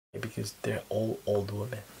because they're all old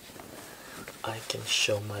women. I can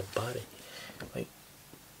show my body, like,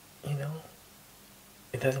 you know,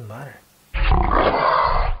 it doesn't matter. It's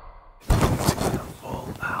gonna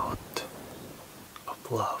fall out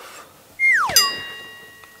of love.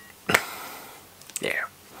 There.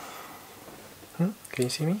 Can you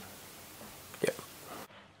see me? Yep.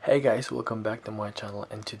 Hey guys, welcome back to my channel,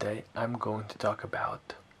 and today I'm going to talk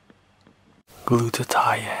about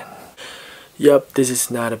glutathione. Yep, this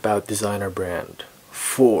is not about designer brand.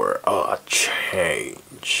 For a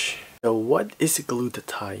change. So what is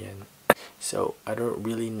glutathione? So I don't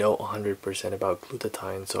really know 100% about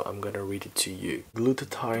glutathione, so I'm gonna read it to you.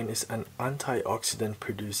 Glutathione is an antioxidant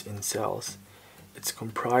produced in cells. It's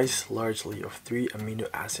comprised largely of 3 amino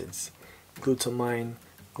acids: glutamine,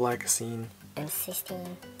 glycine, and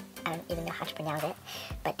cysteine. I don't even know how to pronounce it.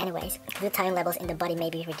 But anyways, glutathione levels in the body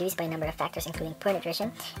may be reduced by a number of factors, including poor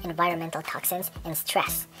nutrition, environmental toxins, and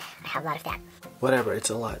stress. I have a lot of that. Whatever,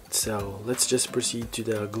 it's a lot. So let's just proceed to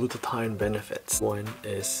the glutathione benefits. 1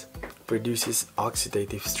 is reduces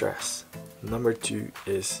oxidative stress. Number 2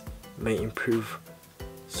 is may improve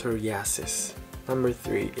psoriasis. Number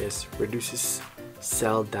 3 is reduces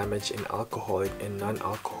cell damage in alcoholic and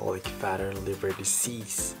non-alcoholic fatty liver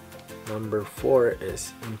disease. Number 4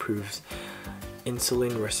 is improves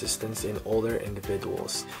insulin resistance in older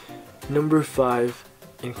individuals. Number 5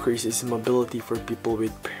 increases mobility for people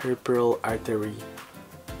with peripheral artery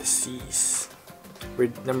disease.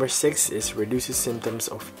 Number 6 is reduces symptoms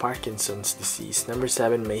of Parkinson's disease. Number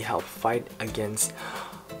 7 may help fight against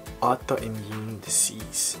autoimmune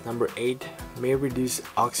disease. Number 8 may reduce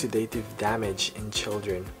oxidative damage in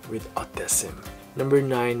children with autism. Number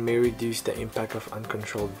 9 may reduce the impact of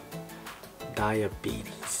uncontrolled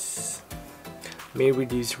diabetes.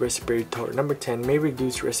 Number 10 may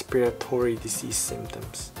reduce respiratory disease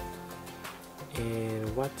symptoms.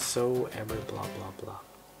 And whatsoever, blah blah blah.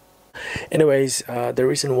 Anyways, the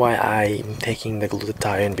reason why I'm taking the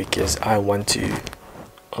glutathione because I want to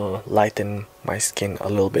lighten my skin a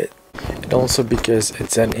little bit, and also because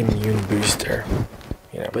it's an immune booster,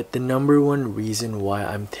 you know. But the number one reason why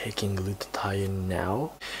I'm taking glutathione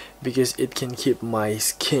now, because it can keep my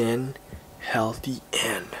skin healthy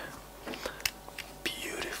and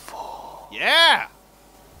beautiful. Yeah!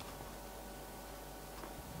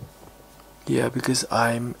 Yeah, because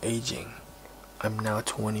I'm aging. I'm now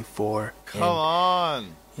 24. Come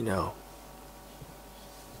on! You know,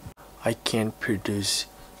 I can't produce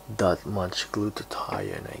that much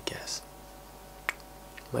glutathione, I guess.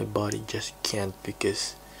 My body just can't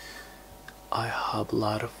because I have a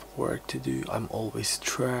lot of work to do. I'm always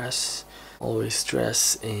stressed,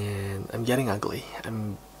 and I'm getting ugly.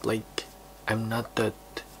 I'm not that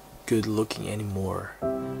good looking anymore.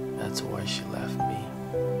 That's why she left me,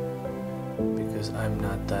 because I'm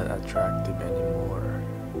not that attractive anymore.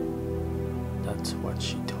 That's what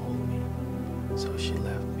she told me. So she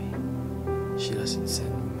left me. She doesn't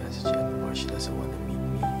send me message anymore. She doesn't want to meet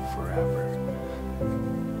me forever.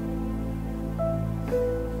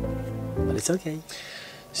 But it's okay.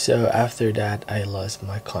 So after that, I lost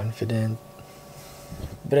my confidence.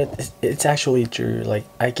 But it's actually true. Like,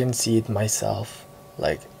 I can see it myself.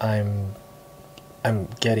 Like, I'm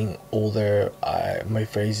getting older. My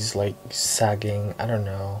face is like sagging. I don't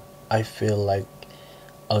know. I feel like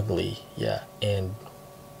ugly, yeah, and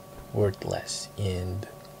worthless, and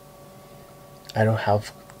I don't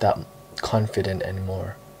have that confidence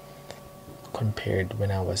anymore compared when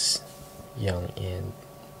I was young. And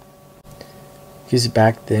because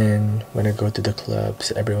back then when I go to the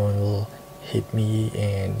clubs, everyone will hit me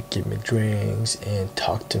and give me drinks and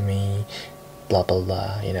talk to me, blah blah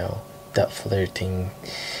blah, you know, that flirting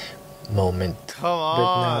moment. Come on!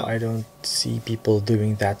 But now I don't see people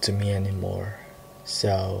doing that to me anymore.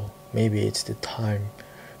 So maybe it's the time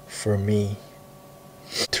for me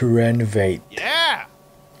to renovate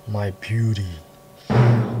my beauty.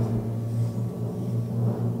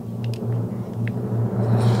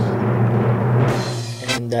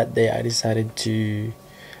 And that day I decided to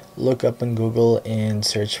look up on Google and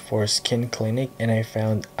search for skin clinic, and I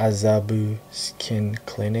found Azabu Skin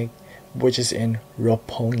Clinic, which is in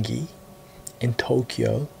Roppongi in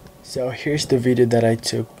Tokyo. So here's the video that I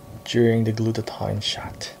took during the glutathione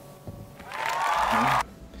shot.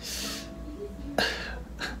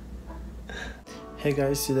 Hey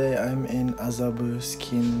guys, today I'm in Azabu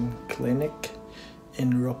Skin Clinic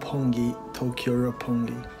in Roppongi, Tokyo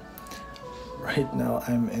Roppongi. Right now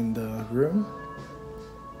I'm in the room.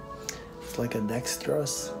 It's like a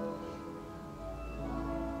dextrose.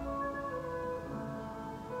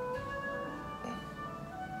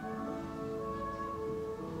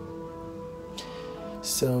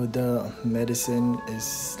 So the medicine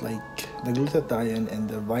is like the glutathione and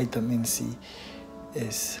the vitamin C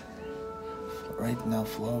is right now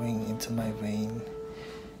flowing into my vein,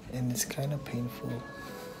 and it's kind of painful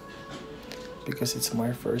because it's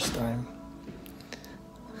my first time.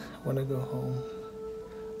 I want to go home.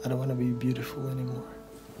 I don't want to be beautiful anymore.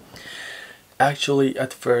 Actually,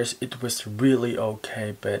 at first it was really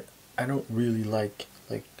okay, but I don't really like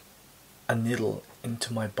a needle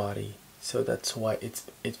into my body, so that's why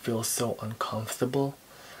it feels so uncomfortable.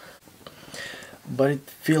 But it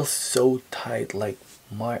feels so tight, like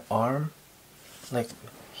my arm, like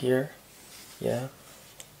here, yeah.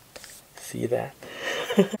 See that?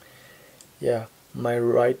 Yeah, my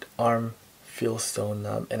right arm feels so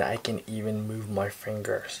numb, and I can even move my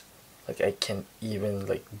fingers. Like I can even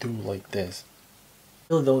like do like this.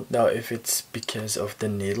 I still don't know if it's because of the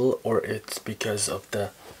needle or it's because of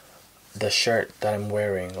the shirt that I'm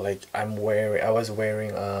wearing. Like I was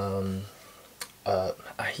wearing a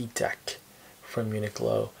heat tech from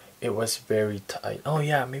Uniqlo. It was very tight. Oh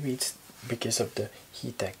yeah, maybe it's because of the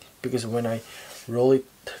heat tech, because when I roll it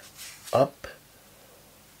up,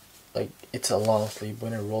 like it's a long sleeve,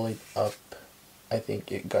 when I roll it up, I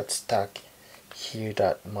think it got stuck here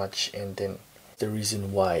that much, and then the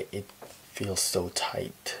reason why it feels so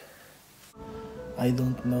tight. I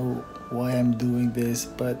don't know why I'm doing this,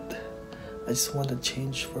 but I just want to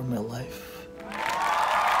change for my life.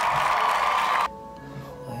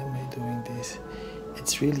 Why am I doing this?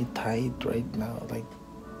 It's really tight right now. Like,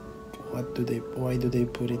 why do they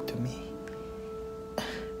put it to me?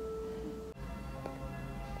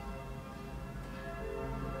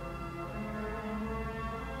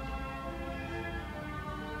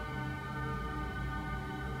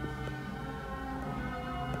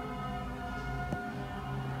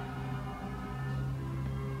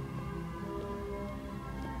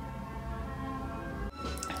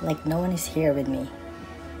 Like no one is here with me.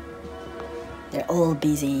 They're all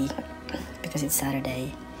busy because it's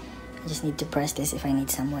Saturday. I just need to press this if I need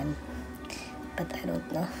someone. But I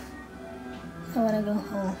don't know. I want to go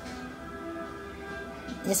home.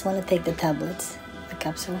 I just want to take the tablets, the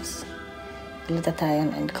capsules,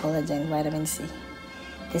 glutathione and collagen, vitamin C.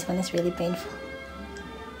 This one is really painful.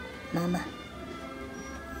 Mama,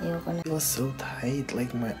 ayoko na. It feels so tight,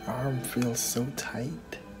 like my arm feels so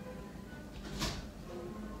tight.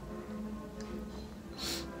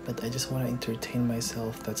 But I just want to entertain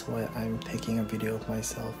myself. That's why I'm taking a video of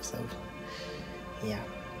myself. So yeah,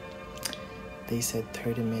 they said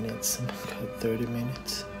 30 minutes. Oh my god, 30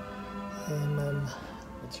 minutes. And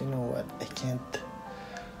but you know what? I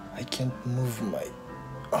can't move my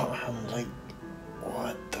arm. Like,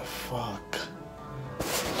 what the fuck?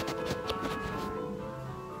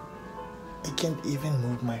 I can't even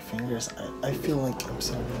move my fingers. I feel like I'm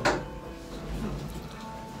so numb.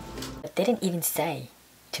 They didn't even say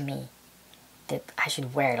to me that I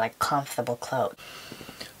should wear like comfortable clothes.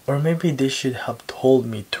 Or maybe they should have told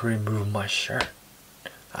me to remove my shirt.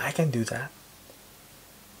 I can do that.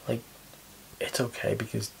 Like, it's okay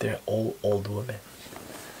because they're all old women.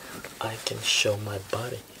 I can show my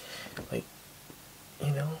body. Like,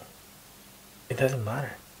 you know, it doesn't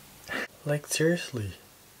matter. Like, seriously.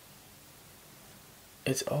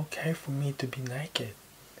 It's okay for me to be naked.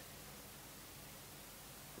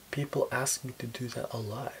 People ask me to do that a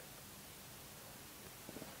lot.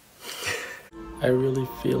 I really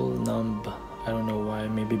feel numb. I don't know why.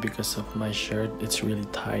 Maybe because of my shirt. It's really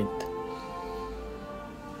tight.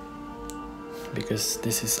 Because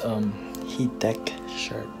this is heat tech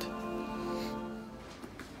shirt.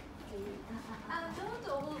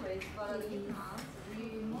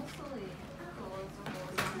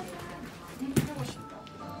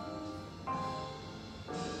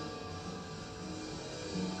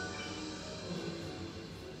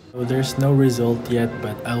 So there's no result yet,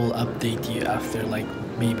 but I will update you after like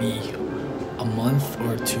maybe a month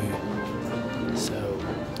or two. So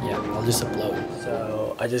yeah, I'll just upload.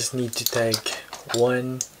 So I just need to take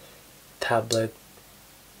one tablet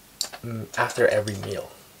after every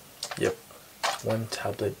meal. Yep, one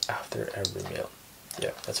tablet after every meal.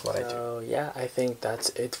 Yeah, that's what I do. So yeah, I think that's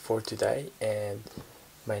it for today, and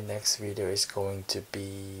my next video is going to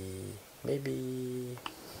be maybe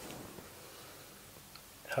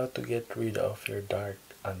how to get rid of your dark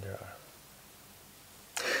underarm.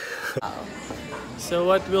 So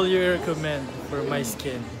what will you recommend for my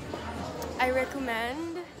skin? I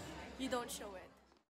recommend you don't show it.